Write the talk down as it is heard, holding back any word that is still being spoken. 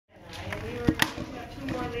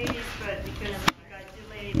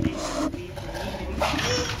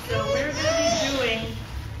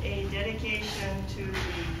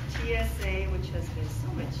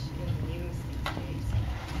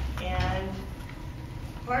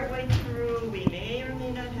partway through, we may or may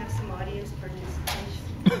not have some audience participation.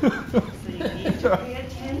 So you need to pay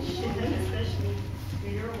attention, especially for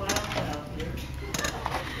your wild out here.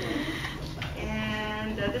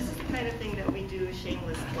 And this is the kind of thing that we do, a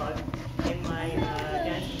shameless plug, in my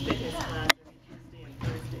dance and fitness class every Tuesday and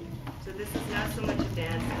Thursday. So this is not so much a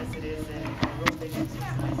dance as it is an aerobic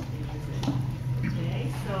exercise.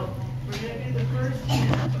 Okay, so we're going to do the first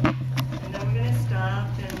half, and then we're going to stop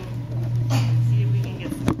and see if we can get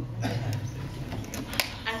some.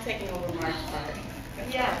 I'm taking over Mark's part.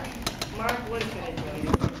 Yeah, Mark was going to do it.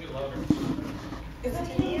 Is it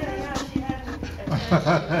Tia? Yeah, she had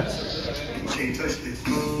Can't touch this.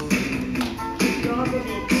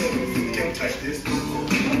 Can't touch this.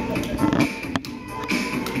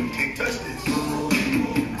 Can't touch this.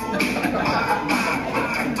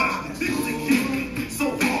 So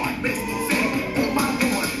hard, makes me say, oh my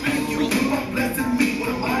Lord, thank you for blessing me. What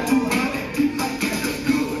am I doing? Do like that's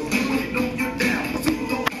good. When you know you're down, so you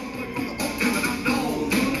don't want to from the hotel and I'm known.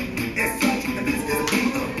 As such, and this is a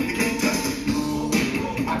kingdom, you can't touch it.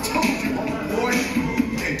 I told you, boy,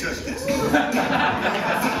 you can't touch this.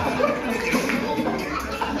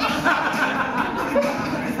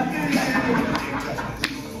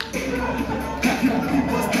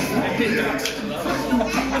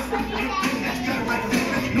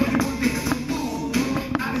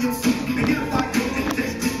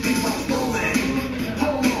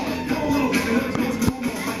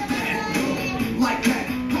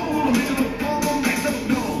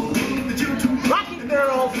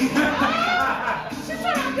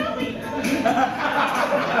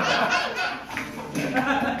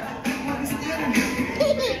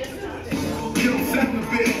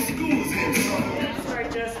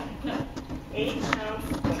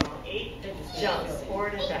 Jumps,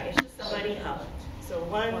 forward and back. It's just somebody up. So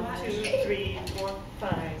 1, 2, 3, 4,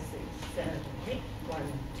 5, 6, 7, 8. 1,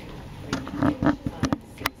 2, 3, 4, 5,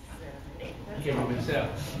 6, 7, 8. That's Give all. him himself.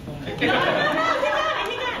 No, he got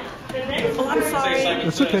it. The next I'm sorry.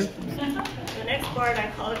 That's okay. The next part, I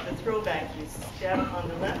call it the throwback. You step on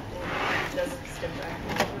the left and just step back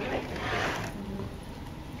on the right.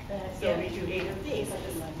 So we do 8 of these.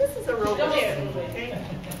 This is a robot. Go ahead. Okay?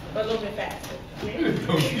 But a little bit faster. Okay.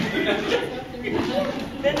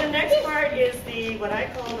 Then the next part is the what I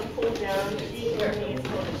call the pull down. It's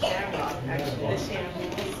called the shamrock, actually. The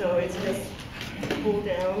shamrock. So it's just pull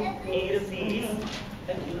down 8 of these.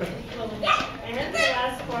 And then the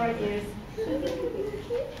last part is, and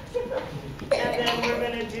then we're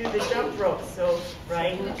going to do the jump rope. So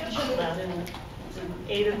right, left,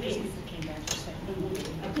 8 of these.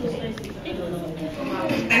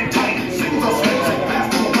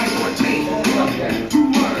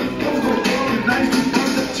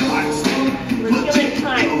 We're killing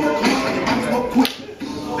time.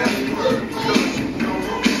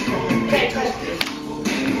 Okay,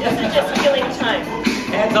 this is just killing time.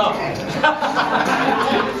 Hands up.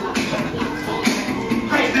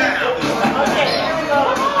 Okay, here we go.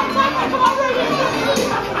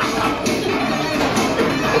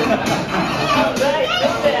 All right, go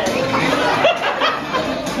ahead.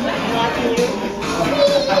 Blocking you.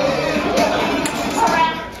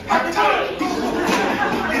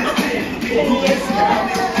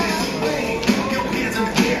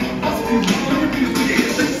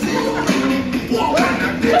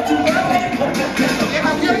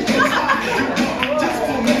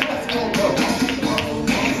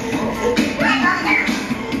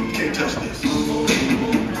 Can't touch this.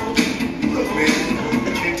 Look, man,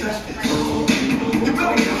 you can't touch this. You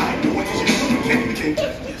better get high, boy, 'cause you can't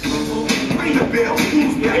touch this. Ring the bell,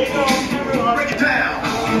 who's back? Break it down.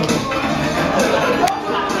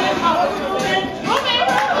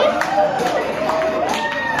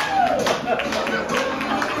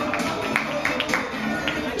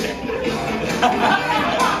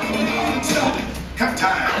 Stop. Cut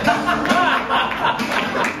time.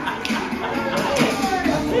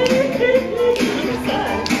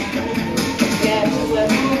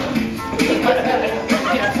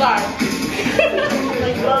 Yeah, sorry.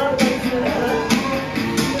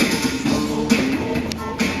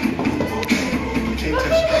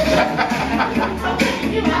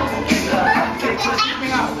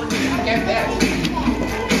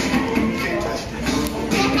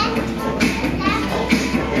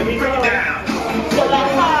 Here we go. So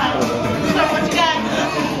that's hard. So what you got?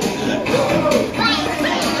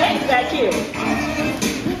 Back here.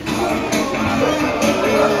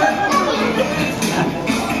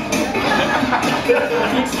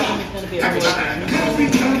 Next time is going to be a